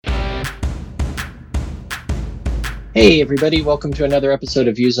Hey, everybody. Welcome to another episode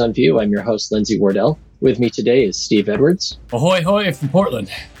of Views on VUE. I'm your host, Lindsay Wardell. With me today is Steve Edwards. Ahoy, hoy from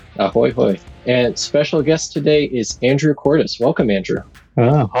Portland. Ahoy, hoy. And special guest today is Andrew Courtice. Welcome, Andrew.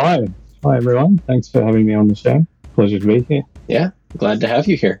 Hi. Hi, everyone. Thanks for having me on the show. Pleasure to be here. Yeah, glad to have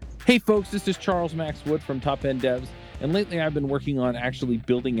you here. Hey, folks. This is Charles Max Wood from Top End Devs. And lately, I've been working on actually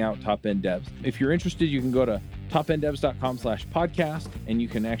building out Top End Devs. If you're interested, you can go to topenddevs.com/podcast, and you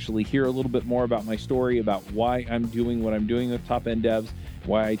can actually hear a little bit more about my story, about why I'm doing what I'm doing with Top End Devs,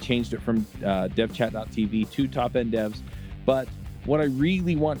 why I changed it from devchat.tv to Top End Devs. But what I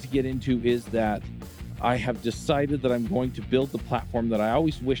really want to get into is that I have decided that I'm going to build the platform that I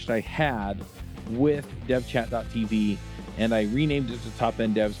always wished I had with devchat.tv. And I renamed it to Top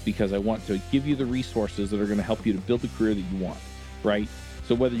End Devs because I want to give you the resources that are going to help you to build the career that you want, right?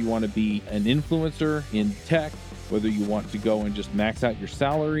 So whether you want to be an influencer in tech, whether you want to go and just max out your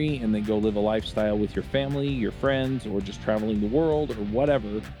salary and then go live a lifestyle with your family, your friends, or just traveling the world or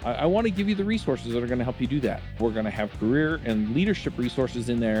whatever, I want to give you the resources that are going to help you do that. We're going to have career and leadership resources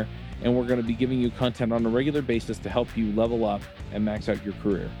in there, and we're going to be giving you content on a regular basis to help you level up and max out your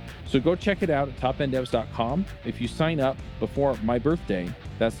career. So go check it out at topenddevs.com. If you sign up before my birthday,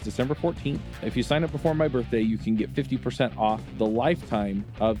 that's December 14th. If you sign up before my birthday, you can get 50% off the lifetime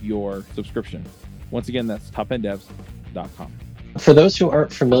of your subscription. Once again, that's topenddevs.com. For those who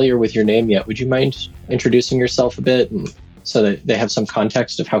aren't familiar with your name yet, would you mind introducing yourself a bit so that they have some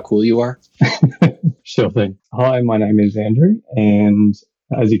context of how cool you are? Sure thing. Hi, my name is Andrew, and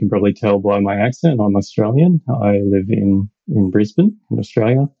as you can probably tell by my accent, I'm Australian. I live in Brisbane, in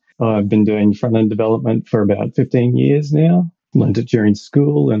Australia. I've been doing front-end development for about 15 years now. Learned it during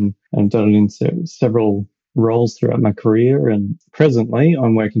school and done it in several roles throughout my career. And presently,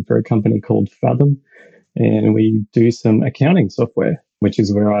 I'm working for a company called Fathom, and we do some accounting software, which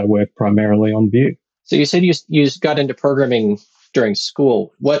is where I work primarily on VUE. So you said you got into programming during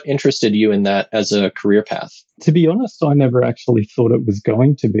school. What interested you in that as a career path? To be honest, I never actually thought it was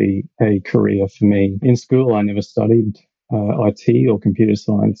going to be a career for me. In school, I never studied IT or computer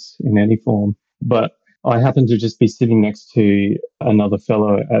science in any form, but I happened to just be sitting next to another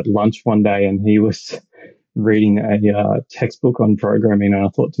fellow at lunch one day, and he was reading a textbook on programming, and I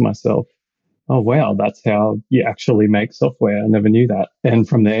thought to myself, oh, wow, that's how you actually make software. I never knew that. And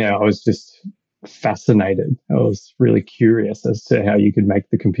from there, I was just fascinated. I was really curious as to how you could make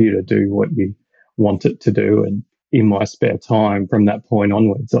the computer do what you want it to do. And in my spare time from that point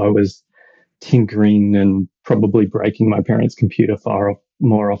onwards, I was tinkering and probably breaking my parents' computer far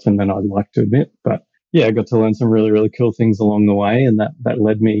more often than I'd like to admit. But yeah, I got to learn some really, really cool things along the way. And that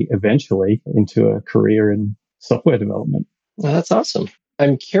led me eventually into a career in software development. Well, that's awesome.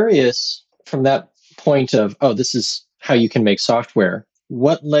 I'm curious from that point of, this is how you can make software.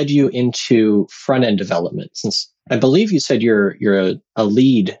 What led you into front-end development? Since I believe you said you're a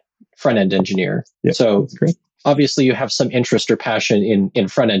lead front-end engineer. Yeah, so that's great. Obviously you have some interest or passion in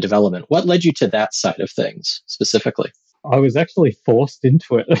front-end development. What led you to that side of things specifically? I was actually forced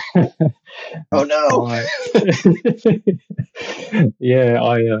into it. Oh, no.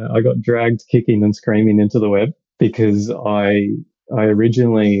 I got dragged kicking and screaming into the web because I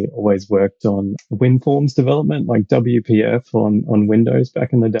originally always worked on WinForms development, like WPF on Windows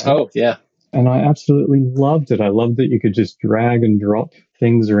back in the day. Oh, yeah. And I absolutely loved it. I loved that you could just drag and drop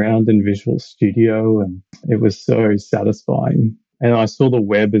things around in Visual Studio, and it was so satisfying. And I saw the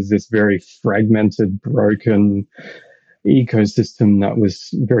web as this very fragmented, broken ecosystem that was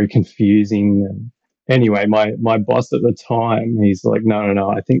very confusing. And anyway, my boss at the time, he's like, no,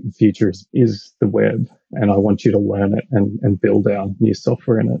 I think the future is the web, and I want you to learn it and build our new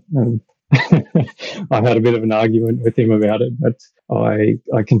software in it. And I had a bit of an argument with him about it, but I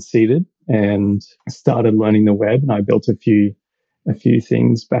conceded and started learning the web, and I built a few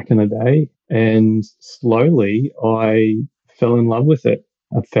things back in the day, and slowly I fell in love with it.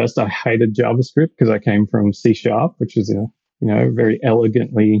 At first, I hated JavaScript because I came from C#, which is a very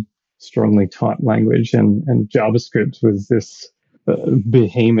elegantly, strongly typed language, and JavaScript was this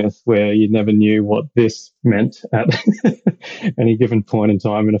behemoth where you never knew what this meant at any given point in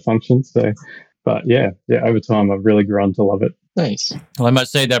time in a function. So, but yeah, over time, I've really grown to love it. Nice. Well, I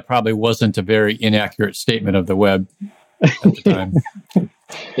must say that probably wasn't a very inaccurate statement of the web at the time.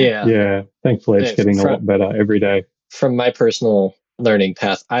 Yeah. Thankfully, it's getting a lot better every day. From my personal learning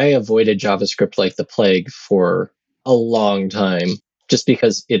path, I avoided JavaScript like the plague for a long time, just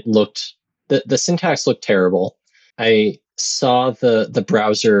because it looked, the syntax looked terrible. I saw the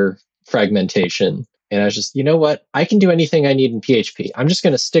browser fragmentation, and I was just, you know what? I can do anything I need in PHP. I'm just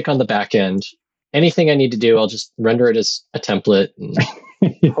going to stick on the back end. Anything I need to do, I'll just render it as a template, and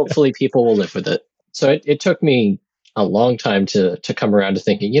hopefully people will live with it. So it took me a long time to come around to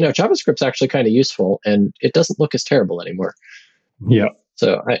thinking, JavaScript's actually kind of useful and it doesn't look as terrible anymore. Yeah.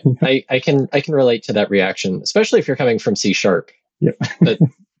 So I can relate to that reaction, especially if you're coming from C#. Yeah.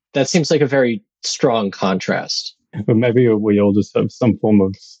 That seems like a very strong contrast. But maybe we all just have some form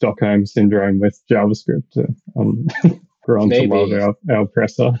of Stockholm syndrome with JavaScript. Grown to love our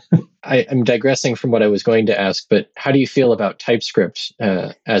oppressor. I'm digressing from what I was going to ask, but how do you feel about TypeScript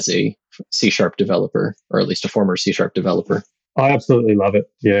as a C# developer, or at least a former C# developer? I absolutely love it.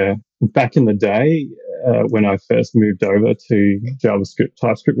 Yeah. Back in the day, when I first moved over to JavaScript,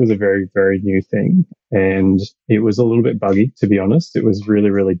 TypeScript was a very, very new thing. And it was a little bit buggy, to be honest. It was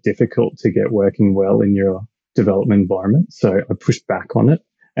really, really difficult to get working well in your development environment. So I pushed back on it.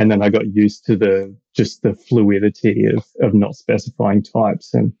 And then I got used to the fluidity of not specifying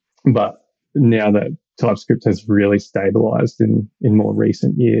types. But now that TypeScript has really stabilized in more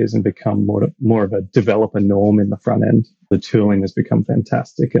recent years and become more of a developer norm in the front end, the tooling has become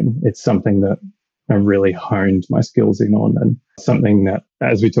fantastic. And it's something that I really honed my skills in on, and something that,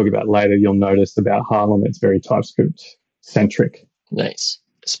 as we talk about later, you'll notice about Harlem, it's very TypeScript centric. Nice.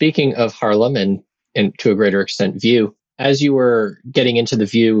 Speaking of Harlem and to a greater extent Vue, as you were getting into the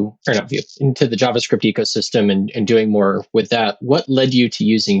into the JavaScript ecosystem and doing more with that, what led you to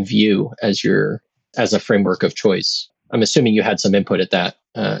using Vue as a framework of choice? I'm assuming you had some input at that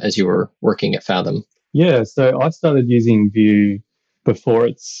as you were working at Fathom. Yeah, so I started using Vue before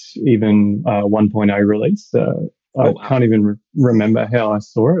it's even 1.0 release. I can't even remember how I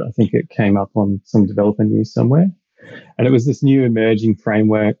saw it. I think it came up on some developer news somewhere. And it was this new emerging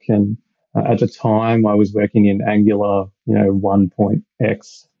framework. And at the time, I was working in Angular,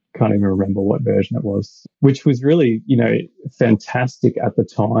 1.x. Can't even remember what version it was, which was really, fantastic at the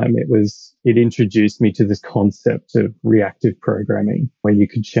time. It introduced me to this concept of reactive programming, where you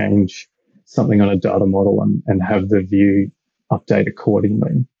could change something on a data model and have the view update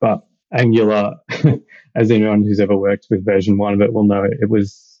accordingly. But Angular, as anyone who's ever worked with version 1 of it will know, it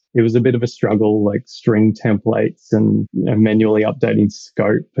was a bit of a struggle, like string templates and manually updating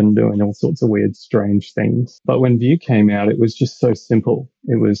scope and doing all sorts of weird, strange things. But when Vue came out, it was just so simple.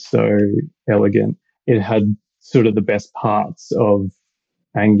 It was so elegant. It had sort of the best parts of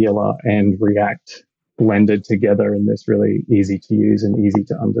Angular and React blended together in this really easy to use and easy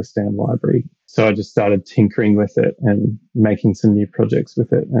to understand library. So I just started tinkering with it and making some new projects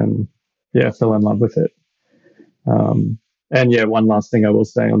with it, and I fell in love with it. One last thing I will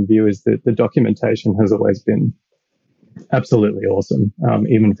say on Vue is that the documentation has always been absolutely awesome.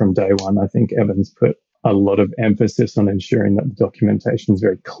 Even from day one, I think Evan's put a lot of emphasis on ensuring that the documentation is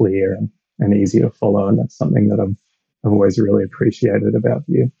very clear and easy to follow. And that's something that I've always really appreciated about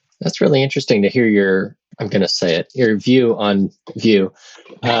Vue. That's really interesting to hear your view on Vue,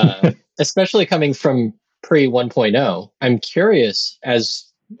 especially coming from pre 1.0. I'm curious, as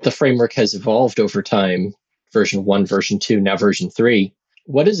the framework has evolved over time, version 1, version 2, now version 3,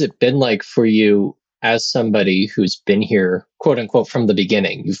 what has it been like for you as somebody who's been here, quote unquote, from the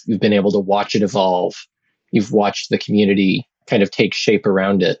beginning? You've been able to watch it evolve. You've watched the community kind of take shape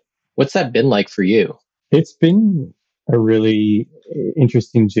around it. What's that been like for you? It's been a really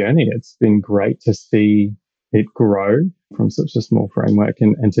interesting journey. It's been great to see it grow from such a small framework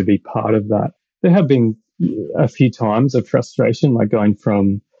and to be part of that. There have been a few times of frustration, like going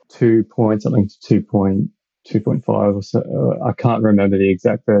from 2 point something to 2.5 or so. I can't remember the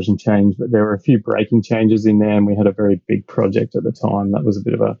exact version change, but there were a few breaking changes in there, and we had a very big project at the time. That was a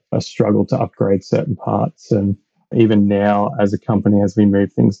bit of a struggle to upgrade certain parts. And even now, as a company, as we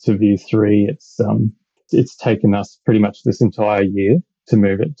move things to Vue 3, it's taken us pretty much this entire year to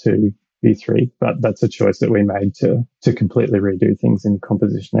move it to Vue 3, but that's a choice that we made to completely redo things in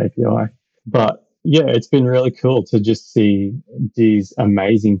Composition API. But yeah, it's been really cool to just see these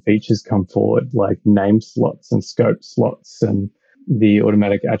amazing features come forward, like name slots and scope slots, and the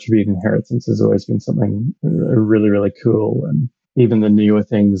automatic attribute inheritance has always been something really, really cool. And even the newer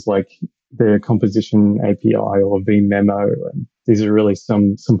things like the Composition API or vMemo, and these are really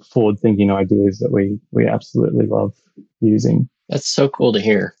some forward-thinking ideas that we absolutely love using. That's so cool to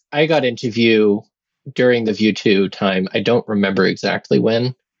hear. I got into Vue during the Vue 2 time. I don't remember exactly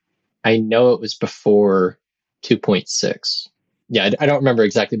when. I know it was before 2.6. Yeah, I don't remember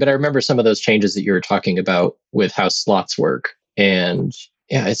exactly, but I remember some of those changes that you were talking about with how slots work. And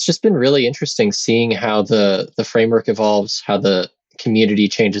yeah, it's just been really interesting seeing how the framework evolves, how the community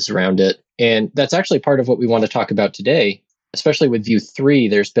changes around it. And that's actually part of what we want to talk about today, especially with Vue 3.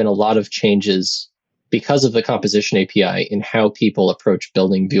 There's been a lot of changes because of the Composition API in how people approach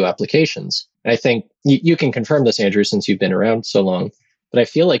building Vue applications. And I think you can confirm this, Andrew, since you've been around so long. But I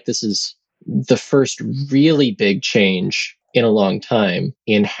feel like this is the first really big change in a long time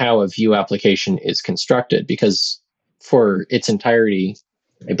in how a Vue application is constructed, because for its entirety,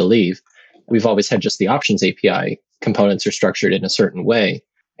 I believe, we've always had just the options API. Components are structured in a certain way.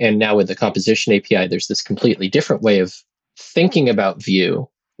 And now with the composition API, there's this completely different way of thinking about Vue,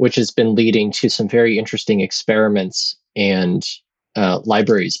 which has been leading to some very interesting experiments and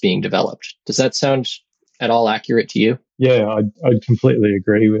libraries being developed. Does that sound at all accurate to you? Yeah, I'd completely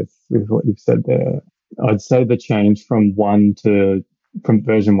agree with what you've said there. I'd say the change from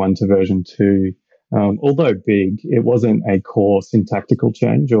version 1 to version 2, although big, it wasn't a core syntactical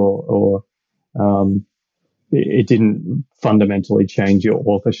change or it didn't fundamentally change your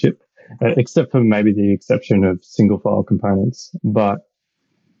authorship, except for maybe the exception of single file components. But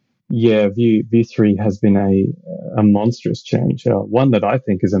yeah, Vue 3 has been a monstrous change, one that I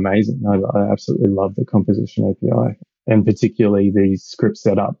think is amazing. I absolutely love the composition API, and particularly the script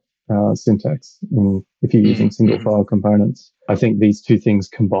setup syntax if you're using single file components. I think these two things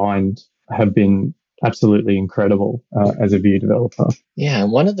combined have been absolutely incredible as a Vue developer. Yeah,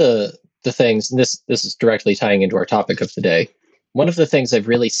 and one of the things, and this is directly tying into our topic of today, one of the things I've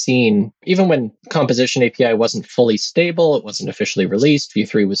really seen, even when Composition API wasn't fully stable, it wasn't officially released, Vue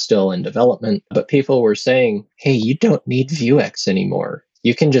 3 was still in development, but people were saying, hey, you don't need Vuex anymore.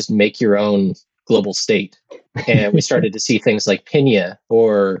 You can just make your own global state. And we started to see things like Pinya,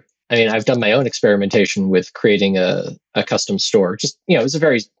 or, I mean, I've done my own experimentation with creating a custom store. Just, it was a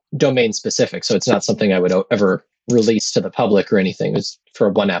very domain specific, so it's not something I would ever release to the public or anything. It's for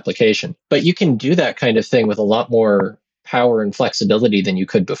one application. But you can do that kind of thing with a lot more power and flexibility than you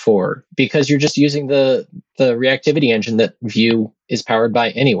could before, because you're just using the reactivity engine that Vue is powered by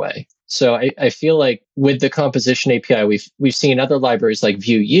anyway. So I feel like with the composition API, we've seen other libraries like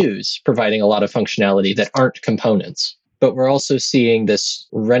VUEs providing a lot of functionality that aren't components. But we're also seeing this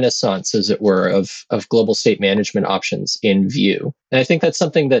renaissance, as it were, of global state management options in Vue. And I think that's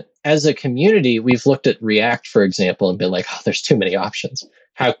something that, as a community, we've looked at React, for example, and been like, oh, there's too many options.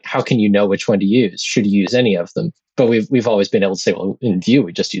 How can you know which one to use? Should you use any of them? But we've always been able to say, well, in Vue,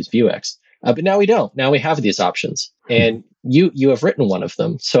 we just use Vuex. But now we don't. Now we have these options. And you have written one of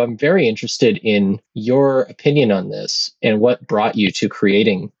them. So I'm very interested in your opinion on this and what brought you to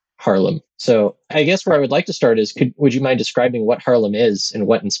creating Harlem. So I guess where I would like to start is, would you mind describing what Harlem is and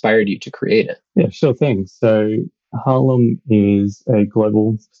what inspired you to create it? Yeah, sure thing. So Harlem is a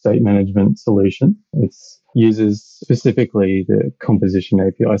global state management solution. It uses specifically the composition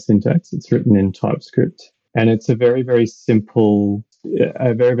API syntax. It's written in TypeScript, and it's a very, very simple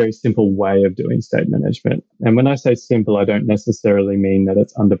way of doing state management. And when I say simple, I don't necessarily mean that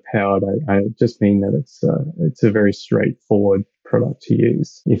it's underpowered. I just mean that it's a very straightforward product to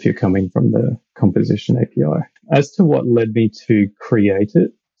use if you're coming from the composition API. As to what led me to create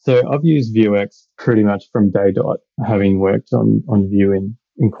it, so I've used Vuex pretty much from day dot, having worked on Vue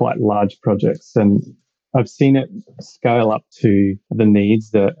in quite large projects, and I've seen it scale up to the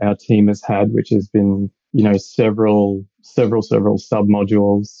needs that our team has had, which has been, several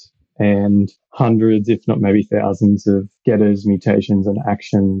sub-modules and hundreds, if not maybe thousands, of getters, mutations, and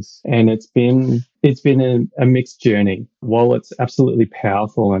actions. And it's been a mixed journey. While it's absolutely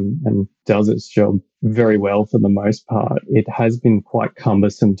powerful and does its job very well for the most part, it has been quite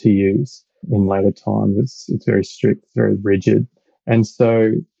cumbersome to use in later times. It's very strict, very rigid. And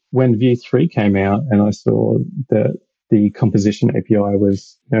so when Vue 3 came out and I saw that the composition API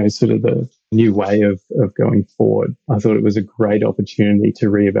was, sort of the new way of going forward, I thought it was a great opportunity to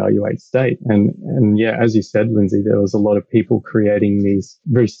reevaluate state. And yeah, as you said, Lindsay, there was a lot of people creating these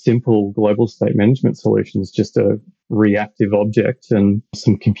very simple global state management solutions, just a reactive object and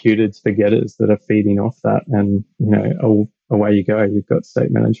some computed spaghettis that are feeding off that. And, away you go, you've got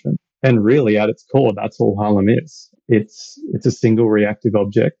state management. And really, at its core, that's all Harlem is. It's a single reactive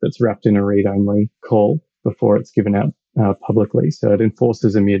object that's wrapped in a read-only call before it's given out publicly. So it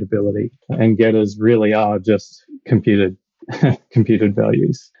enforces immutability. And getters really are just computed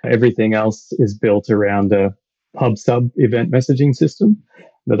values. Everything else is built around a pub-sub event messaging system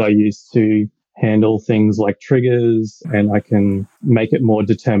that I use to handle things like triggers, and I can make it more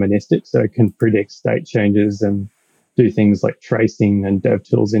deterministic so it can predict state changes and do things like tracing and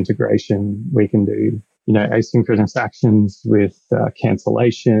DevTools integration. We can do, asynchronous actions with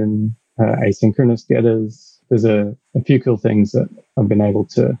cancellation, asynchronous getters. There's a few cool things that I've been able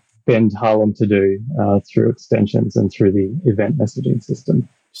to bend Harlem to do through extensions and through the event messaging system.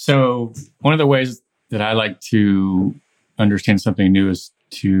 So one of the ways that I like to understand something new is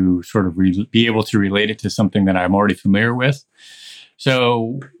to sort of be able to relate it to something that I'm already familiar with.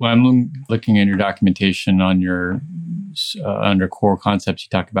 So when I'm looking at your documentation on your under core concepts, you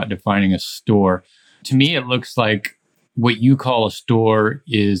talk about defining a store. To me, it looks like what you call a store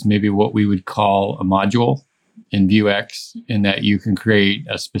is maybe what we would call a module in Vuex, in that you can create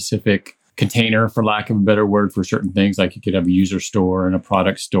a specific container, for lack of a better word, for certain things. Like you could have a user store and a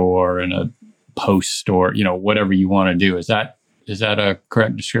product store and a post store, whatever you want to do. Is that a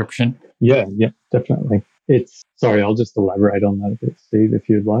correct description? Yeah, definitely. Sorry, I'll just elaborate on that a bit, Steve, if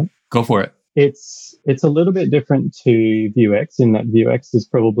you'd like. Go for it. It's a little bit different to Vuex in that Vuex is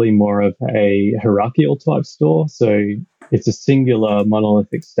probably more of a hierarchical type store. So it's a singular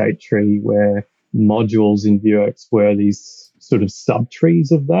monolithic state tree where modules in Vuex were these sort of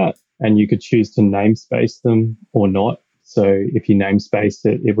subtrees of that, and you could choose to namespace them or not. So if you namespaced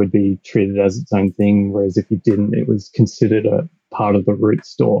it, it would be treated as its own thing, whereas if you didn't, it was considered a part of the root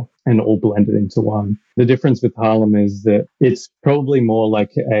store and all blended into one. The difference with Harlem is that it's probably more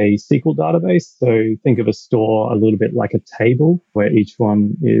like a SQL database. So think of a store a little bit like a table where each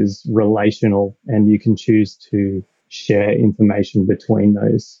one is relational and you can choose to share information between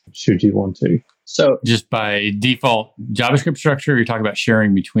those should you want to. So just by default JavaScript structure, you're talking about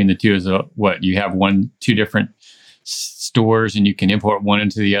sharing between the two. Is what you have two different stores and you can import one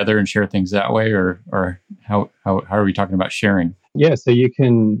into the other and share things that way, or how are we talking about sharing? Yeah, so you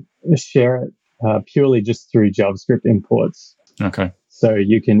can share it purely just through JavaScript imports. Okay. So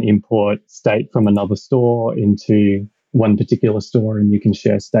you can import state from another store into one particular store and you can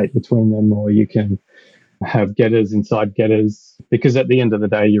share state between them, or you can have getters inside getters, because at the end of the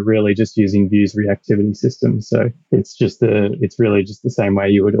day, you're really just using Vue's reactivity system. So it's really just the same way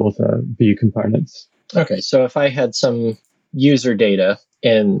you would author Vue components. Okay, so if I had some user data,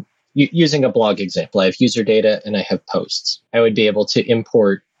 and using a blog example, I have user data and I have posts. I would be able to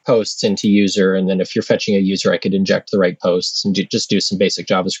import posts into user, and then if you're fetching a user, I could inject the right posts and just do some basic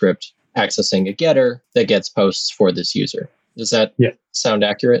JavaScript accessing a getter that gets posts for this user. Does that sound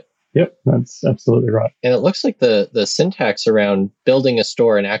accurate? Yep, that's absolutely right. And it looks like the syntax around building a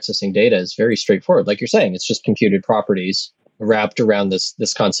store and accessing data is very straightforward. Like you're saying, it's just computed properties wrapped around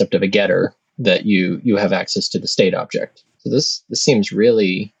this concept of a getter that you have access to the state object. So this seems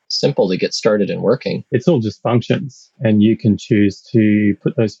really simple to get started and working. It's all just functions, and you can choose to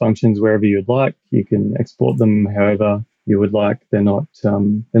put those functions wherever you'd like. You can export them however you would like. They're not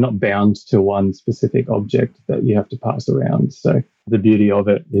bound to one specific object that you have to pass around. So the beauty of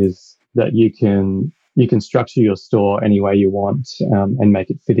it is that you can structure your store any way you want and make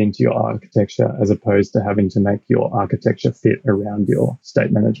it fit into your architecture, as opposed to having to make your architecture fit around your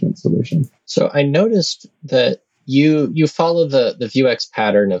state management solution. So I noticed that you follow the Vuex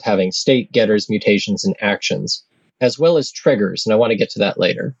pattern of having state, getters, mutations, and actions, as well as triggers, and I want to get to that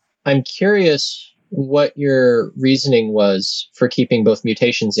later. I'm curious what your reasoning was for keeping both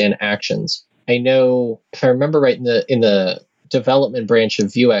mutations and actions. I know, if I remember right, in the development branch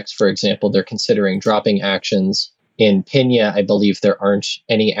of Vuex, for example, they're considering dropping actions. In Pinya, I believe there aren't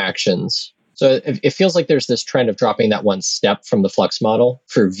any actions. So it feels like there's this trend of dropping that one step from the Flux model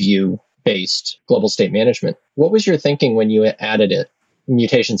for Vue-based global state management. What was your thinking when you added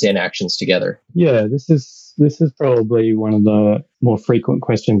mutations and actions together? Yeah, this is probably one of the more frequent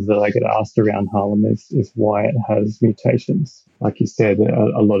questions that I get asked around Harlem is why it has mutations. Like you said,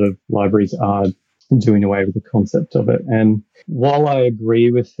 a lot of libraries are doing away with the concept of it. And while I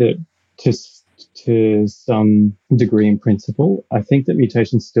agree with it to some degree in principle, I think that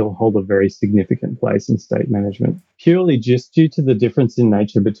mutations still hold a very significant place in state management, purely just due to the difference in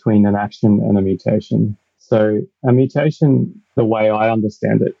nature between an action and a mutation. So a mutation, the way I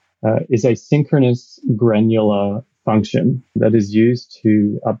understand it, is a synchronous granular function that is used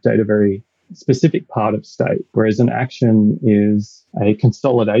to update a very specific part of state, whereas an action is a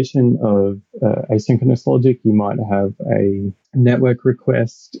consolidation of asynchronous logic. You might have a network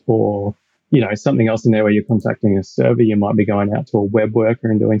request or something else in there where you're contacting a server. You might be going out to a web worker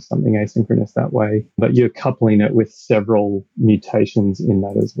and doing something asynchronous that way, but you're coupling it with several mutations in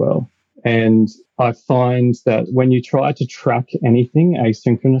that as well. And I find that when you try to track anything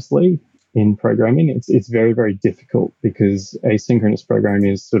asynchronously in programming, it's very, very difficult, because asynchronous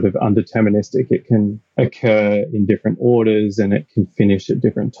programming is sort of undeterministic. It can occur in different orders and it can finish at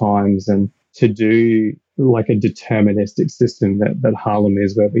different times. And to do like a deterministic system that Harlem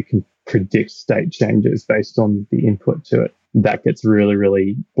is, where we can predict state changes based on the input to it, that gets really,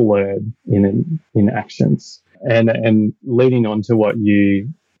 really blurred in actions. And leading on to what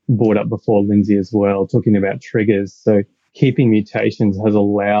you brought up before, Lindsay, as well, talking about triggers. So keeping mutations has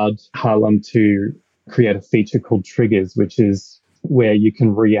allowed Harlem to create a feature called triggers, which is where you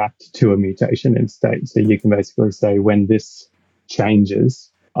can react to a mutation in state. So you can basically say, when this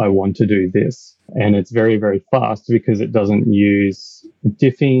changes, I want to do this. And it's very, very fast because it doesn't use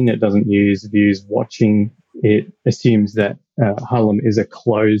diffing, it doesn't use views watching. It assumes that Harlem is a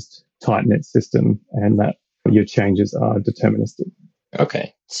closed, tight-knit system and that your changes are deterministic.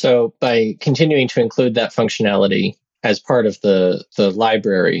 Okay. So by continuing to include that functionality as part of the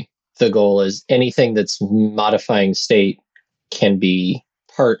library, the goal is anything that's modifying state can be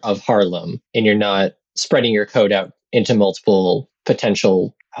part of Harlem, and you're not spreading your code out into multiple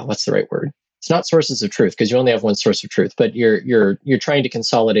potential, what's the right word? It's not sources of truth because you only have one source of truth, but you're trying to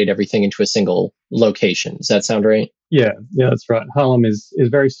consolidate everything into a single location. Does that sound right? Yeah, that's right. Harlem is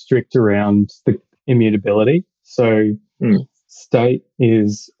very strict around the immutability. So state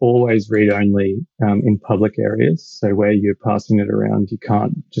is always read-only in public areas. So where you're passing it around, you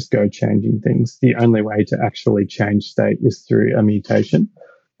can't just go changing things. The only way to actually change state is through a mutation.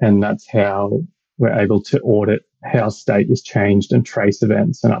 And that's how we're able to audit how state is changed and trace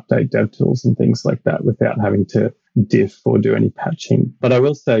events and update dev tools and things like that without having to diff or do any patching. But I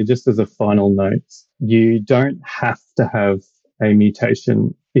will say, just as a final note, you don't have to have a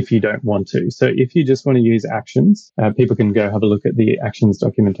mutation if you don't want to. So if you just want to use actions, people can go have a look at the actions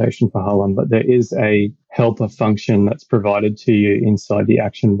documentation for Harlem, but there is a helper function that's provided to you inside the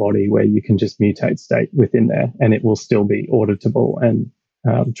action body where you can just mutate state within there and it will still be auditable and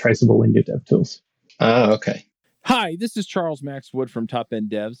traceable in your dev tools. Oh, okay. Hi, this is Charles Max Wood from Top End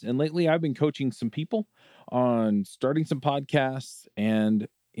Devs, and lately I've been coaching some people on starting some podcasts and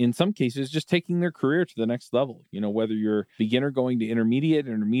in some cases just taking their career to the next level. You know, whether you're beginner going to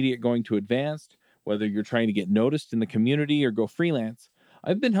intermediate going to advanced, whether you're trying to get noticed in the community or go freelance,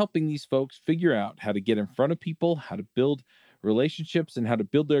 I've been helping these folks figure out how to get in front of people, how to build relationships, and how to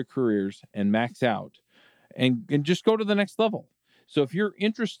build their careers and max out and just go to the next level. So if you're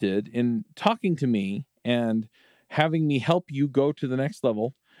interested in talking to me and having me help you go to the next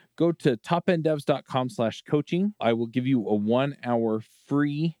level, go to topenddevs.com/coaching. I will give you a 1-hour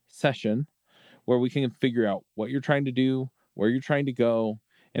free session where we can figure out what you're trying to do, where you're trying to go,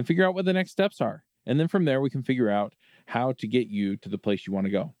 and figure out what the next steps are. And then from there, we can figure out how to get you to the place you want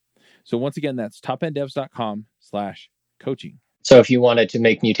to go. So once again, that's topenddevs.com/coaching. So if you wanted to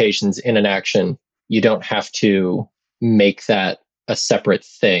make mutations in an action, you don't have to make that a separate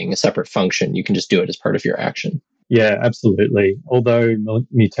thing, a separate function. You can just do it as part of your action. Yeah, absolutely. Although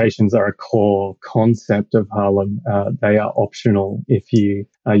mutations are a core concept of Harlem, they are optional if you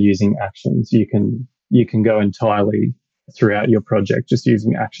are using actions. You can go entirely throughout your project just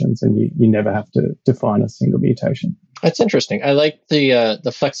using actions, and you never have to define a single mutation. That's interesting. I like the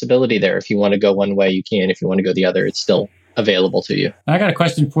flexibility there. If you want to go one way, you can. If you want to go the other, it's still available to you. I got a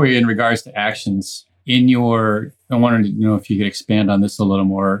question for you in regards to actions. I wanted to know if you could expand on this a little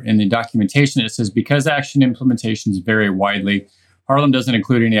more. In the documentation, it says, because action implementations vary widely, Harlem doesn't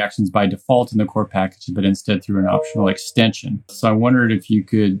include any actions by default in the core package, but instead through an optional extension. So I wondered if you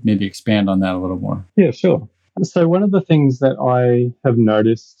could maybe expand on that a little more. Yeah, sure. So one of the things that I have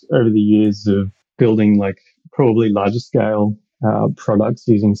noticed over the years of building probably larger scale products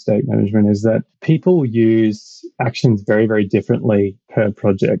using state management is that people use actions very, very differently per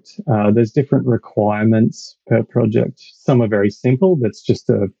project. There's different requirements per project. Some are very simple. That's just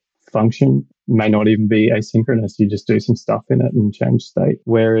a function, may not even be asynchronous. You just do some stuff in it and change state.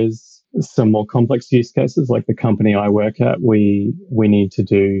 Whereas some more complex use cases, like the company I work at, we need to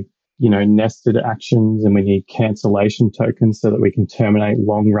do nested actions, and we need cancellation tokens so that we can terminate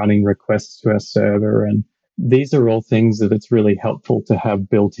long-running requests to our server. And these are all things that it's really helpful to have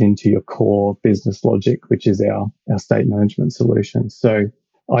built into your core business logic, which is our state management solution. So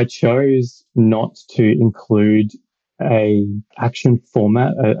I chose not to include a action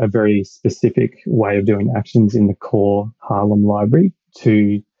format, a very specific way of doing actions in the core Harlem library,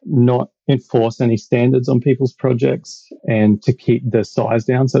 to not enforce any standards on people's projects and to keep the size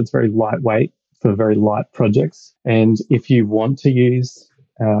down. So it's very lightweight for very light projects. And if you want to use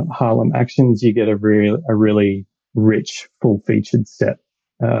Harlem actions, you get a really rich, full-featured set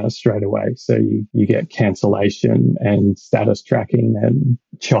straight away. So you get cancellation and status tracking and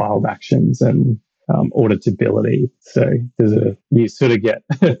child actions and auditability. So you sort of get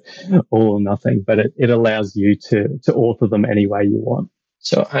all or nothing, but it allows you to author them any way you want.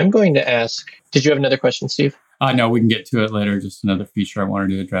 So I'm going to ask, did you have another question, Steve? No, we can get to it later. Just another feature I wanted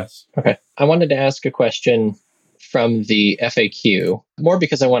to address. Okay. I wanted to ask a question from the FAQ, more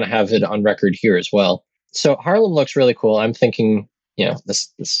because I want to have it on record here as well. So Harlem looks really cool. I'm thinking,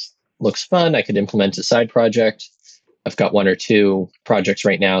 this looks fun. I could implement a side project. I've got one or two projects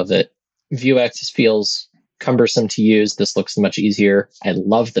right now that Vuex feels cumbersome to use. This looks much easier. I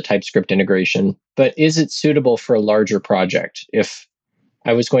love the TypeScript integration, but is it suitable for a larger project? If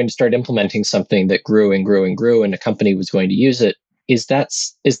I was going to start implementing something that grew and grew and grew and a company was going to use it, is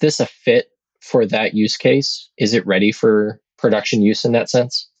this a fit for that use case? Is it ready for production use in that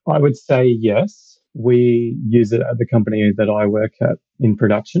sense? I would say yes. We use it at the company that I work at in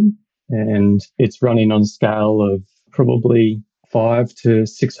production, and it's running on a scale of probably 5 to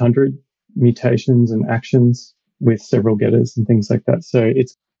 600 mutations and actions with several getters and things like that.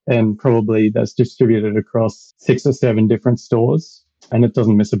 And probably that's distributed across 6 or 7 different stores, and it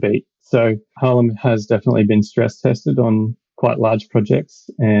doesn't miss a beat. So Harlem has definitely been stress tested on quite large projects,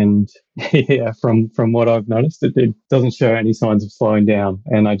 and yeah, from what I've noticed, it doesn't show any signs of slowing down.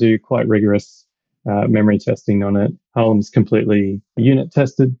 And I do quite rigorous memory testing on it. Harlem's completely unit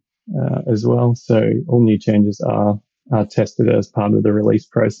tested as well, so all new changes are tested as part of the release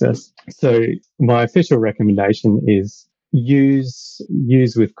process. So my official recommendation is use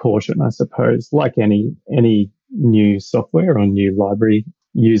with caution, I suppose. Like any new software or new library,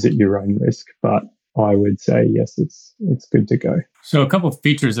 use at your own risk. But I would say yes, it's good to go. So a couple of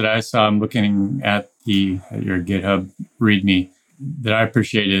features that I saw, I'm looking at your GitHub README, that I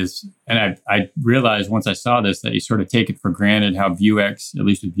appreciate is, and I realized once I saw this that you sort of take it for granted how Vuex, at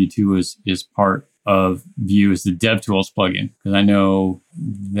least with Vue 2, is part of Vue, is the DevTools plugin. Because I know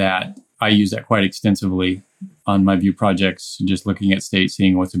that I use that quite extensively on my Vue projects, just looking at state,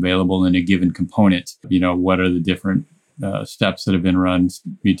 seeing what's available in a given component. What are the different steps that have been run,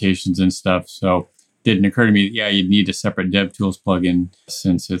 mutations and stuff. So it didn't occur to me that, you'd need a separate DevTools plugin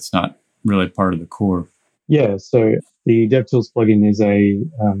since it's not really part of the core. Yeah, so the DevTools plugin is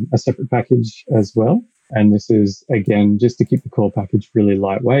a separate package as well. And this is, again, just to keep the core package really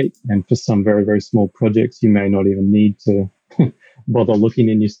lightweight. And for some very, very small projects, you may not even need to bother looking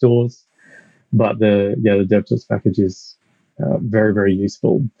in your stores. But the DevTools package is very, very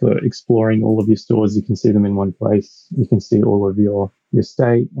useful for exploring all of your stores. You can see them in one place. You can see all of your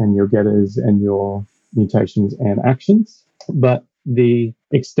state and your getters and your mutations and actions. But the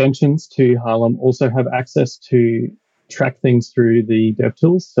extensions to Harlem also have access to track things through the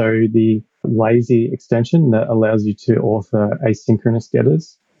DevTools. So the lazy extension that allows you to author asynchronous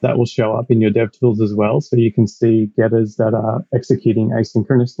getters, that will show up in your DevTools as well. So you can see getters that are executing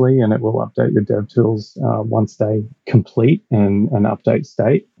asynchronously, and it will update your DevTools once they complete and update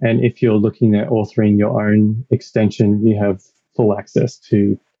state. And if you're looking at authoring your own extension, you have full access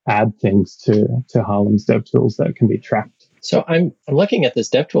to add things to Harlem's DevTools that can be tracked. So I'm looking at this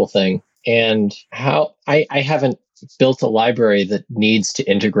DevTool thing, and how I haven't built a library that needs to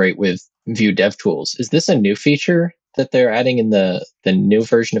integrate with Vue DevTools. Is this a new feature that they're adding in the new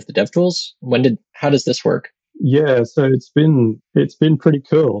version of the DevTools? How does this work? Yeah, so it's been pretty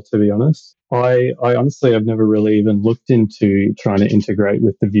cool, to be honest. I honestly have never really even looked into trying to integrate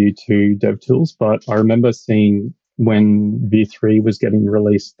with the Vue 2 DevTools, but I remember seeing when Vue 3 was getting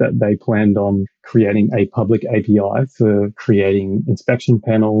released that they planned on creating a public API for creating inspection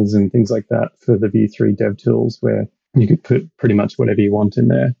panels and things like that for the Vue 3 DevTools, where you could put pretty much whatever you want in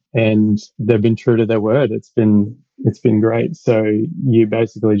there. And they've been true to their word. It's been great. So you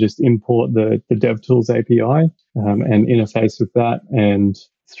basically just import the DevTools API and interface with that, and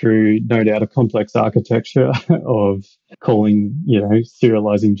through no doubt a complex architecture of calling,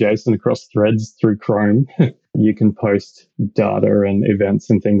 serializing JSON across threads through Chrome, you can post data and events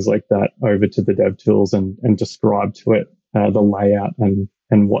and things like that over to the DevTools and describe to it the layout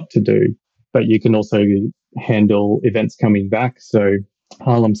and what to do. But you can also handle events coming back. So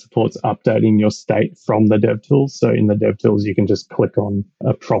Harlem supports updating your state from the DevTools. So in the DevTools, you can just click on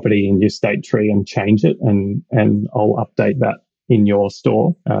a property in your state tree and change it, and I'll update that in your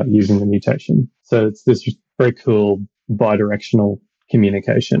store using the mutation. So it's this very cool bidirectional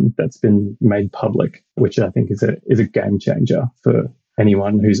communication that's been made public, which I think is a game changer for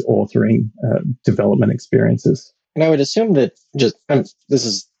anyone who's authoring development experiences. And I would assume that this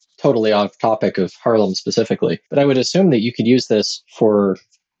is totally off topic of Harlem specifically, but I would assume that you could use this for,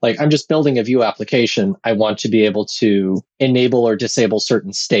 I'm just building a Vue application. I want to be able to enable or disable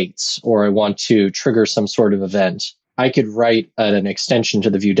certain states, or I want to trigger some sort of event. I could write an extension to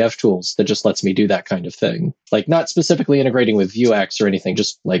the Vue DevTools that just lets me do that kind of thing. Not specifically integrating with Vuex or anything,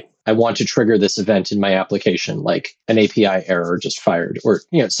 just I want to trigger this event in my application, like an API error just fired, or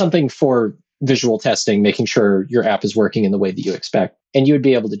something for visual testing, making sure your app is working in the way that you expect. And you would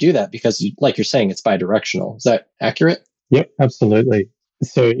be able to do that because, like you're saying, it's bidirectional. Is that accurate? Yep, absolutely.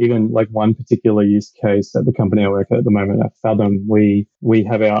 So even one particular use case at the company I work at the moment, at Fathom, we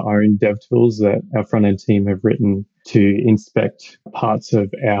have our own dev tools that our front-end team have written to inspect parts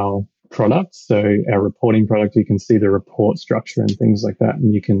of our products. So our reporting product, you can see the report structure and things like that,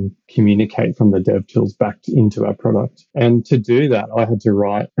 and you can communicate from the dev tools back into our product. And to do that, I had to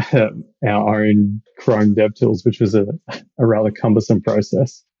write our own Chrome dev tools, which was a rather cumbersome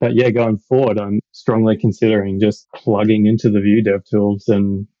process. But yeah, going forward, I'm strongly considering just plugging into the Vue dev tools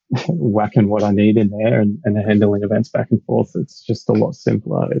and whacking what I need in there and handling events back and forth. It's just a lot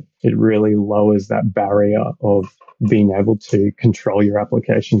simpler. It really lowers that barrier of being able to control your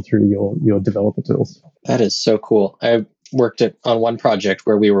application through your developer tools. That is so cool. I worked on one project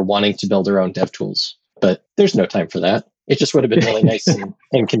where we were wanting to build our own dev tools, but there's no time for that. It just would have been really nice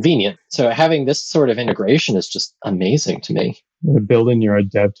and convenient. So having this sort of integration is just amazing to me. Building your own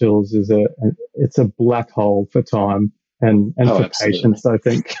dev tools it's a black hole for time and for absolutely. Patience, I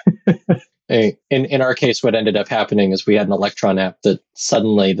think. In our case, what ended up happening is we had an Electron app that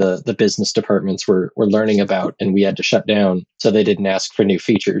suddenly the business departments were learning about, and we had to shut down so they didn't ask for new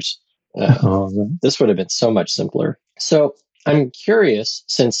features. This would have been so much simpler. So I'm curious,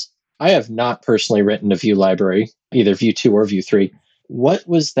 since I have not personally written a Vue library, either Vue 2 or Vue 3, what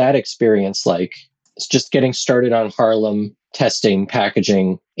was that experience like? It's just getting started on Harlem, testing,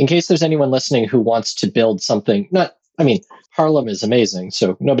 packaging. In case there's anyone listening who wants to build something, Harlem is amazing,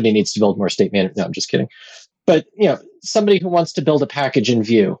 so nobody needs to build more state management. No, I'm just kidding. But, somebody who wants to build a package in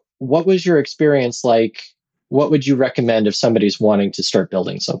Vue, what was your experience like? What would you recommend if somebody's wanting to start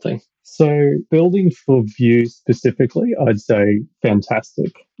building something? So building for Vue specifically, I'd say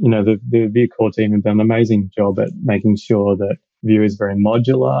fantastic. The Vue core team have done an amazing job at making sure that Vue is very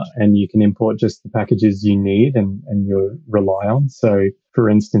modular and you can import just the packages you need and you rely on. So for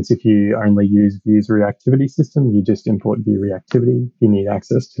instance, if you only use Vue's reactivity system, you just import Vue reactivity. If you need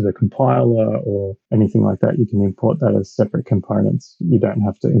access to the compiler or anything like that, you can import that as separate components. You don't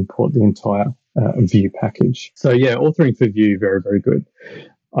have to import the entire Vue package. So yeah, authoring for Vue, very, very good.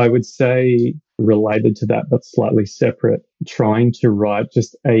 I would say related to that, but slightly separate, trying to write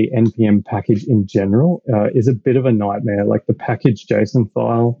just a NPM package in general is a bit of a nightmare. Like the package JSON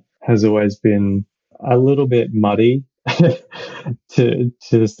file has always been a little bit muddy,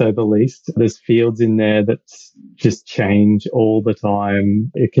 to say the least. There's fields in there that just change all the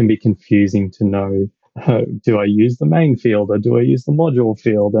time. It can be confusing to know, do I use the main field or do I use the module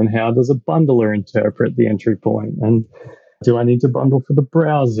field? And how does a bundler interpret the entry point? And do I need to bundle for the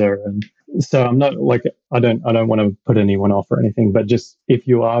browser? And so I'm not I don't want to put anyone off or anything, but just if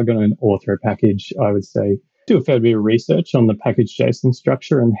you are going to author a package, I would say do a fair bit of research on the package JSON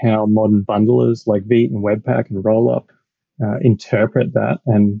structure and how modern bundlers like Vite and Webpack and Rollup interpret that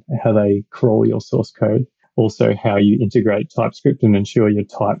and how they crawl your source code. Also, how you integrate TypeScript and ensure your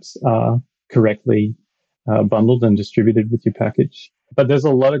types are correctly bundled and distributed with your package. But there's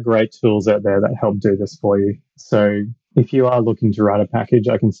a lot of great tools out there that help do this for you. So if you are looking to write a package,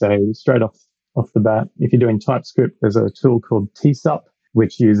 I can say straight off the bat, if you're doing TypeScript, there's a tool called TSUP,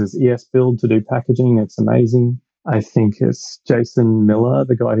 which uses ESBuild to do packaging. It's amazing. I think it's Jason Miller,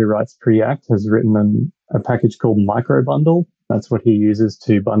 the guy who writes Preact, has written a package called Microbundle. That's what he uses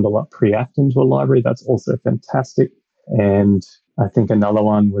to bundle up Preact into a library. That's also fantastic. And I think another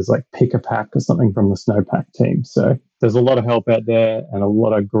one was like Pick-a-Pack or something from the Snowpack team. So there's a lot of help out there and a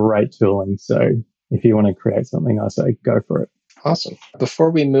lot of great tooling. So if you want to create something, I say go for it. Awesome. Before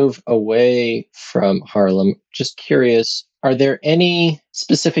we move away from Harlem, just curious, are there any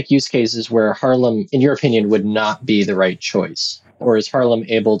specific use cases where Harlem, in your opinion, would not be the right choice? Or is Harlem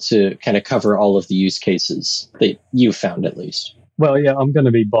able to kind of cover all of the use cases that you found at least? Well, yeah, I'm going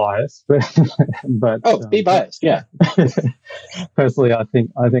to be biased, but be biased, yeah. Personally, I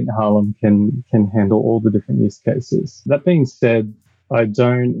think Harlem can handle all the different use cases. That being said, I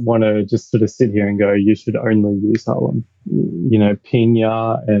don't want to just sort of sit here and go, you should only use Harlem.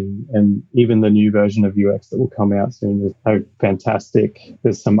 Pina and even the new version of UX that will come out soon are fantastic.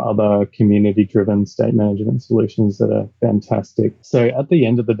 There's some other community-driven state management solutions that are fantastic. So at the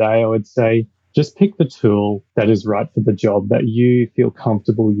end of the day, I would say just pick the tool that is right for the job, that you feel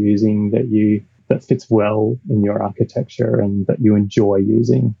comfortable using, that fits well in your architecture and that you enjoy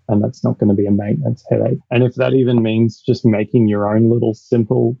using, and that's not going to be a maintenance headache. And if that even means just making your own little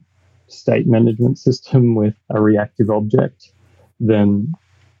simple state management system with a reactive object, then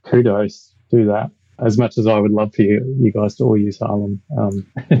kudos, do that. As much as I would love for you guys to all use Harlem,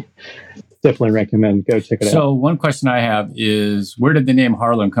 definitely recommend, go check it out. So one question I have is, where did the name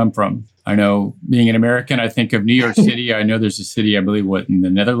Harlem come from? I know, being an American, I think of New York City. I know there's a city, I believe, in the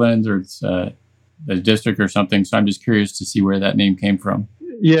Netherlands, or it's a district or something. So I'm just curious to see where that name came from.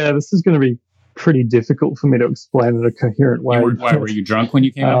 Yeah, this is going to be pretty difficult for me to explain in a coherent way. Why were you drunk when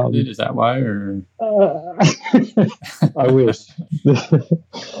you came up with it? Is that why? Or I wish.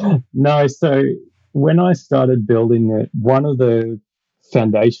 No, so when I started building it, one of the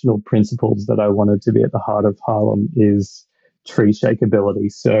foundational principles that I wanted to be at the heart of Harlem is tree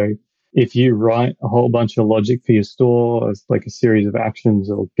shakeability. So if you write a whole bunch of logic for your store as like a series of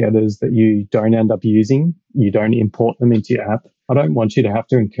actions or getters that you don't end up using, you don't import them into your app, I don't want you to have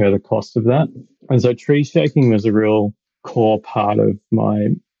to incur the cost of that. And so tree shaking was a real core part of my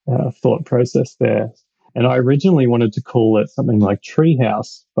thought process there. And I originally wanted to call it something like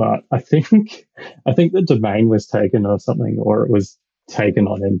Treehouse, but I think the domain was taken or something, or it was taken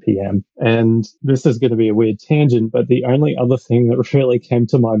on NPM. And this is going to be a weird tangent, but the only other thing that really came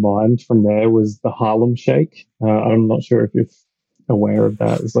to my mind from there was the Harlem Shake. I'm not sure if you're aware of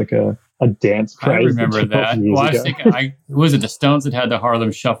that. It's like a dance craze. I remember that. Well, I was thinking, was it the Stones that had the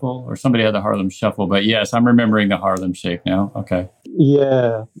Harlem Shuffle, or somebody had the Harlem Shuffle? But yes, I'm remembering the Harlem Shake now. Okay.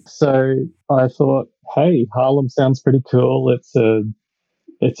 Yeah. So I thought, hey, Harlem sounds pretty cool. It's a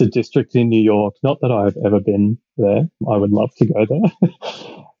district in New York. Not that I've ever been there. I would love to go there.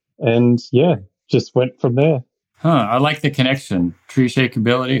 And yeah, just went from there. I like the connection. Tree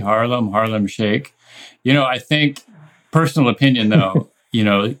shakeability, Harlem Shake. I think, personal opinion though,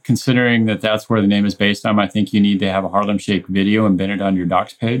 considering that that's where the name is based on, I think you need to have a Harlem Shake video embedded on your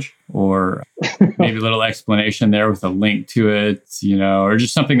docs page, or maybe a little explanation there with a link to it, or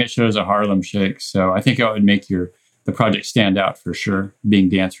just something that shows a Harlem Shake. So I think it would make the project stand out for sure, being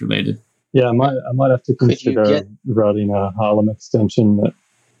dance related. Yeah, I might have to consider writing a Harlem extension that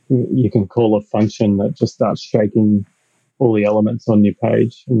you can call a function that just starts shaking all the elements on your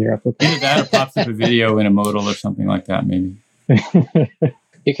page in your application. Either that or pops up a video in a modal or something like that, maybe.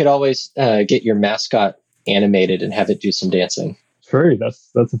 You could always get your mascot animated and have it do some dancing. True, that's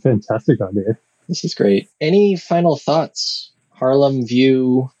a fantastic idea. This is great. Any final thoughts? Harlem,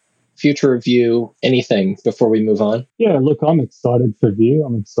 VUE, future of VUE, anything before we move on? Yeah, look, I'm excited for VUE.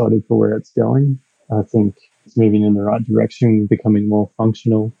 I'm excited for where it's going. I think it's moving in the right direction, becoming more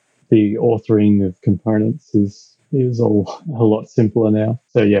functional. The authoring of components is a lot simpler now.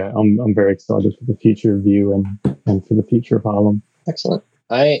 So yeah, I'm very excited for the future of VUE and for the future of Harlem. Excellent.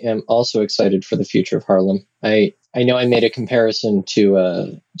 I am also excited for the future of Harlem. I know I made a comparison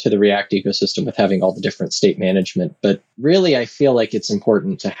to the React ecosystem with having all the different state management, but really I feel like it's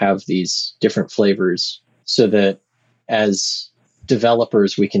important to have these different flavors so that as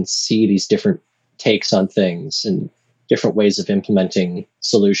developers we can see these different takes on things and different ways of implementing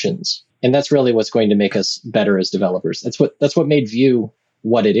solutions. And that's really what's going to make us better as developers. That's what made VUE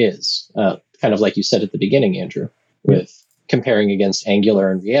what it is. Kind of like you said at the beginning, Andrew, with comparing against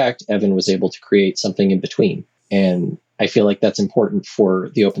Angular and React, Evan was able to create something in between. And I feel like that's important for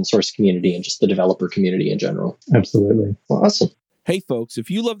the open source community and just the developer community in general. Absolutely. Well, awesome. Hey, folks,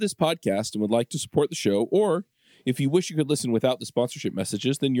 if you love this podcast and would like to support the show, or if you wish you could listen without the sponsorship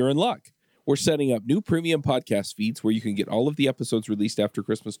messages, then you're in luck. We're setting up new premium podcast feeds where you can get all of the episodes released after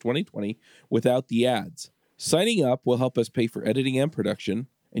Christmas 2020 without the ads. Signing up will help us pay for editing and production,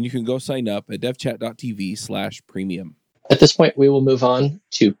 and you can go sign up at devchat.tv/premium. At this point, we will move on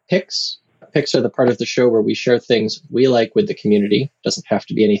to picks. Picks are the part of the show where we share things we like with the community. Doesn't have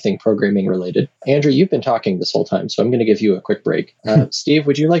to be anything programming related. Andrew, you've been talking this whole time, so I'm going to give you a quick break. Steve,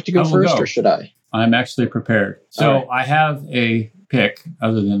 would you like to go first, or should I? I'm actually prepared. So right. I have a pick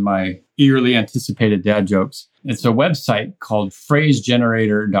other than my eagerly anticipated dad jokes. It's a website called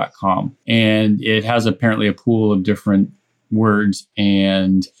phrasegenerator.com, and it has apparently a pool of different words,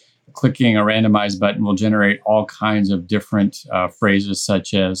 and clicking a randomized button will generate all kinds of different phrases,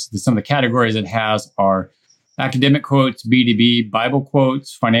 such as some of the categories it has are academic quotes, BDB, Bible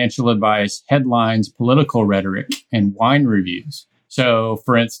quotes, financial advice, headlines, political rhetoric, and wine reviews. So,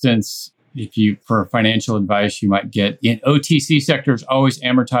 for instance, for financial advice, you might get, in OTC sectors, always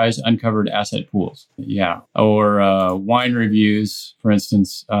amortize uncovered asset pools. Yeah. Or wine reviews, for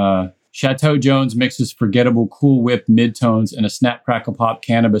instance, Chateau Jones mixes forgettable Cool Whip midtones and a Snap Crackle Pop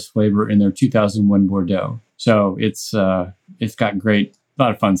cannabis flavor in their 2001 Bordeaux. So it's got a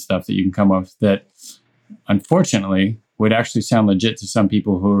lot of fun stuff that you can come up with that, unfortunately, would actually sound legit to some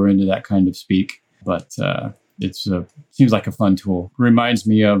people who are into that kind of speak. But it seems like a fun tool. Reminds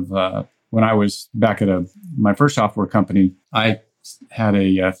me of when I was back at my first software company. I had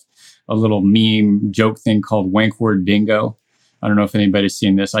a little meme joke thing called Wank Word Bingo. I don't know if anybody's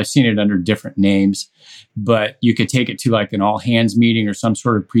seen this. I've seen it under different names, but you could take it to like an all hands meeting or some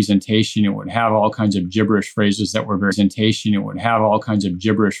sort of presentation. It would have all kinds of gibberish phrases that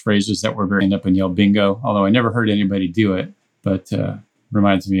were very end up and yell bingo, although I never heard anybody do it. But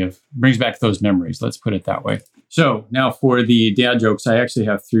brings back those memories. Let's put it that way. So now for the dad jokes, I actually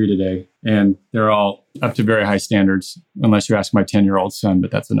have 3 today, and they're all up to very high standards, unless you ask my 10-year-old son,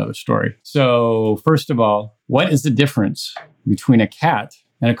 but that's another story. So first of all, what is the difference between a cat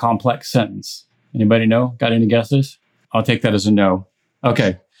and a complex sentence? Anybody know? Got any guesses? I'll take that as a no.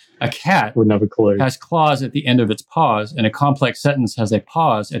 Okay. A cat Wouldn't have a clue. has claws at the end of its paws, and a complex sentence has a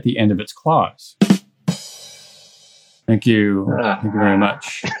pause at the end of its claws. Thank you. Thank you very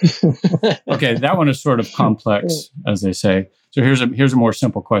much. Okay, that one is sort of complex, as they say. So here's a more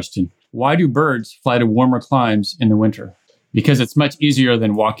simple question. Why do birds fly to warmer climes in the winter? Because it's much easier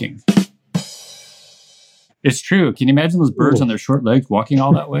than walking. It's true. Can you imagine those birds on their short legs walking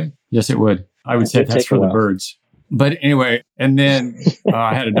all that way? Yes, it would. I would say that's for the birds. But anyway, and then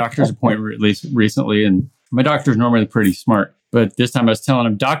I had a doctor's appointment recently, and my doctor's normally pretty smart. But this time I was telling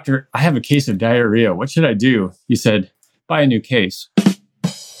him, Doctor, I have a case of diarrhea. What should I do? He said, buy a new case.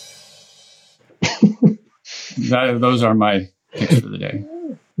 Those are my picks for the day.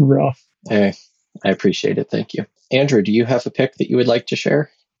 Rough. Hey, I appreciate it. Thank you. Andrew, do you have a pick that you would like to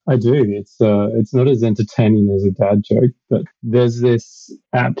share? I do. It's not as entertaining as a dad joke, but there's this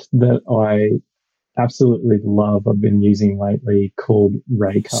app that I absolutely love. I've been using lately called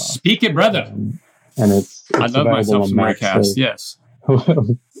Raycast. Speak it, brother. And it's I love myself some Raycast. So, yes.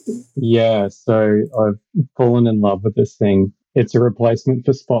 Yeah. So I've fallen in love with this thing. It's a replacement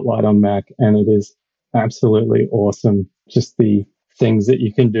for Spotlight on Mac, and it is absolutely awesome. Just the things that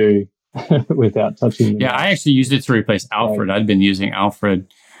you can do without touching. Yeah, I actually used it to replace Alfred. I'd been using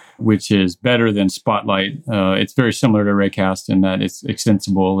Alfred, which is better than Spotlight. It's very similar to Raycast in that it's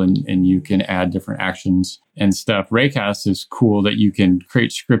extensible and you can add different actions and stuff. Raycast is cool that you can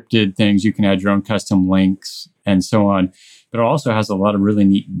create scripted things. You can add your own custom links and so on. But it also has a lot of really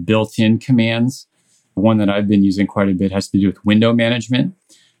neat built-in commands. One that I've been using quite a bit has to do with window management.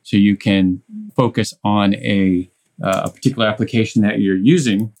 So you can focus on a particular application that you're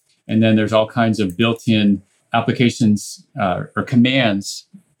using. And then there's all kinds of built-in applications or commands,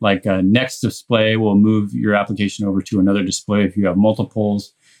 like next display will move your application over to another display if you have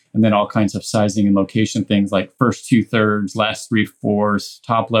multiples. And then all kinds of sizing and location things like first 2/3, last 3/4,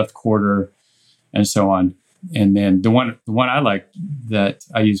 top left quarter, and so on. And then the one I like that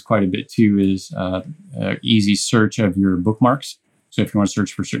I use quite a bit too is easy search of your bookmarks. So if you want to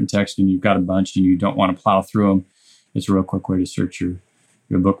search for certain text and you've got a bunch and you don't want to plow through them, it's a real quick way to search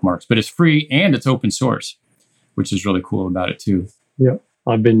your bookmarks. But it's free and it's open source, which is really cool about it too. Yeah,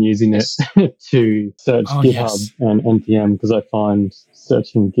 I've been using it to search GitHub and NPM because I find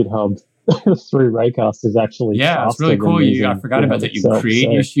searching GitHub through Raycast is actually it's really cool. I forgot about that. You can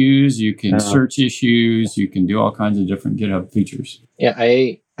create issues, you can search issues, you can do all kinds of different GitHub features. Yeah,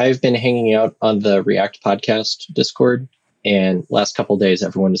 I've been hanging out on the React podcast Discord, and last couple of days,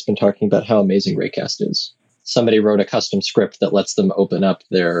 everyone has been talking about how amazing Raycast is. Somebody wrote a custom script that lets them open up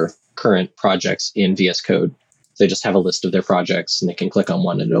their current projects in VS Code. They just have a list of their projects, and they can click on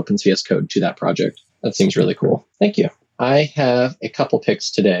one, and it opens VS Code to that project. That seems really cool. Thank you. I have a couple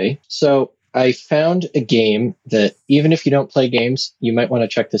picks today. So I found a game that even if you don't play games, you might want to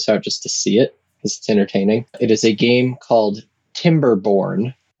check this out just to see it because it's entertaining. It is a game called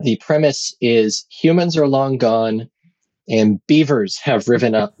Timberborn. The premise is humans are long gone and beavers have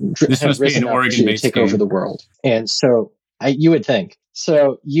risen up to take over the world. And so you would think.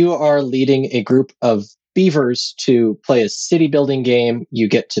 So you are leading a group of beavers to play a city building game. You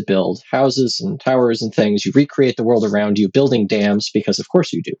get to build houses and towers and things. You recreate the world around you, building dams, because of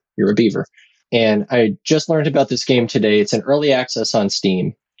course you do. You're a beaver. And I just learned about this game today. It's an early access on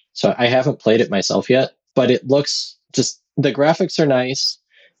Steam. So I haven't played it myself yet, but it looks just, the graphics are nice.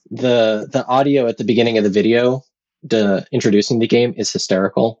 The audio at the beginning of the video, introducing the game, is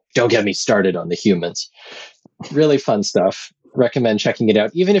hysterical. Don't get me started on the humans. Really fun stuff. Recommend checking it out.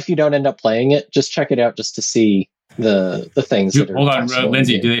 Even if you don't end up playing it, just check it out just to see the things that are... Hold on,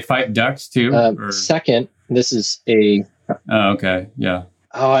 Lindsay, do they fight ducks too? Second, this is a... Oh, okay, yeah.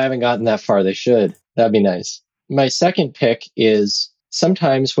 Oh, I haven't gotten that far. They should. That'd be nice. My second pick is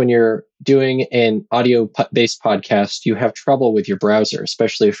sometimes when you're doing an audio-based podcast, you have trouble with your browser,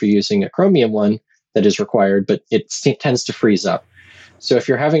 especially if you're using a Chromium one that is required, but it tends to freeze up. So if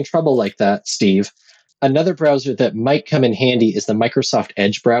you're having trouble like that, Steve, another browser that might come in handy is the Microsoft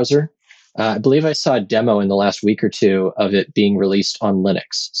Edge browser. I believe I saw a demo in the last week or two of it being released on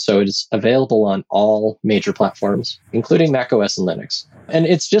Linux. So it is available on all major platforms, including macOS and Linux. And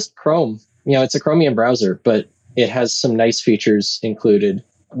it's just Chrome. It's a Chromium browser, but it has some nice features included.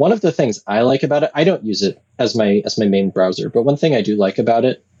 One of the things I like about it, I don't use it as my main browser, but one thing I do like about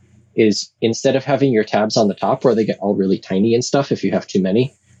it is instead of having your tabs on the top where they get all really tiny and stuff, if you have too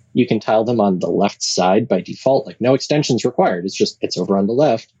many, you can tile them on the left side by default, like no extensions required. It's over on the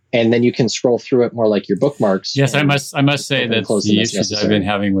left. And then you can scroll through it more like your bookmarks. Yes, I must say that the issues I've been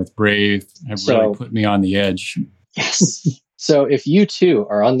having with Brave have really put me on the edge. Yes. So if you too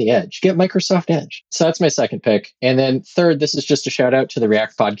are on the edge, get Microsoft Edge. So that's my second pick. And then third, this is just a shout out to the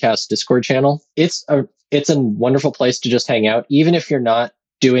React Podcast Discord channel. It's a wonderful place to just hang out, even if you're not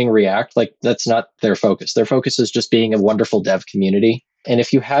doing React. Like, that's not their focus. Their focus is just being a wonderful dev community. And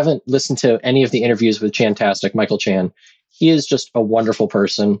if you haven't listened to any of the interviews with Chantastic, Michael Chan, he is just a wonderful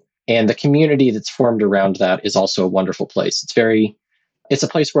person. And the community that's formed around that is also a wonderful place. It's a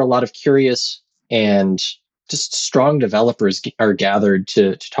place where a lot of curious and just strong developers are gathered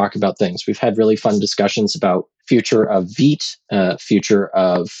to talk about things. We've had really fun discussions about future of Vite, future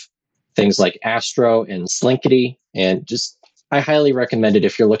of things like Astro and Slinkity. And just, I highly recommend it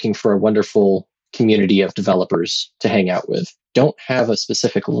if you're looking for a wonderful community of developers to hang out with. Don't have a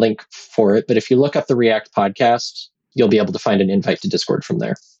specific link for it, but if you look up the React podcast, you'll be able to find an invite to Discord from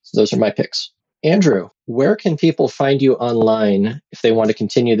there. So those are my picks. Andrew, where can people find you online if they want to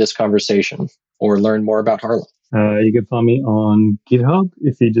continue this conversation or learn more about Harlem? You can find me on GitHub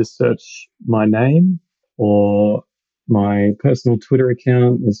if you just search my name, or my personal Twitter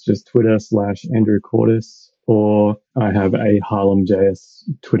account is just Twitter/Andrew Courtice, or I have a Harlem.js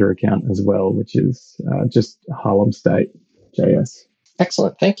Twitter account as well, which is just Harlem State JS.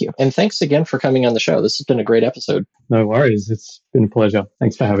 Excellent. Thank you. And thanks again for coming on the show. This has been a great episode. No worries. It's been a pleasure.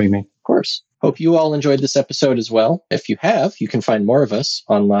 Thanks for having me. Of course. Hope you all enjoyed this episode as well. If you have, you can find more of us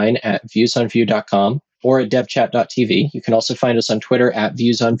online at viewsonview.com or at devchat.tv. You can also find us on Twitter at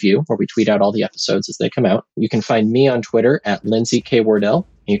viewsonview, where we tweet out all the episodes as they come out. You can find me on Twitter at Lindsay K. Wardell.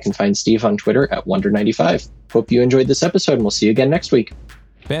 And you can find Steve on Twitter at Wonder95. Hope you enjoyed this episode, and we'll see you again next week.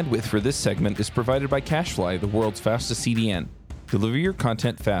 Bandwidth for this segment is provided by CacheFly, the world's fastest CDN. Deliver your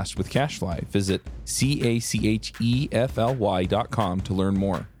content fast with CacheFly. Visit CacheFly.com to learn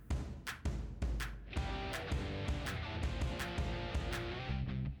more.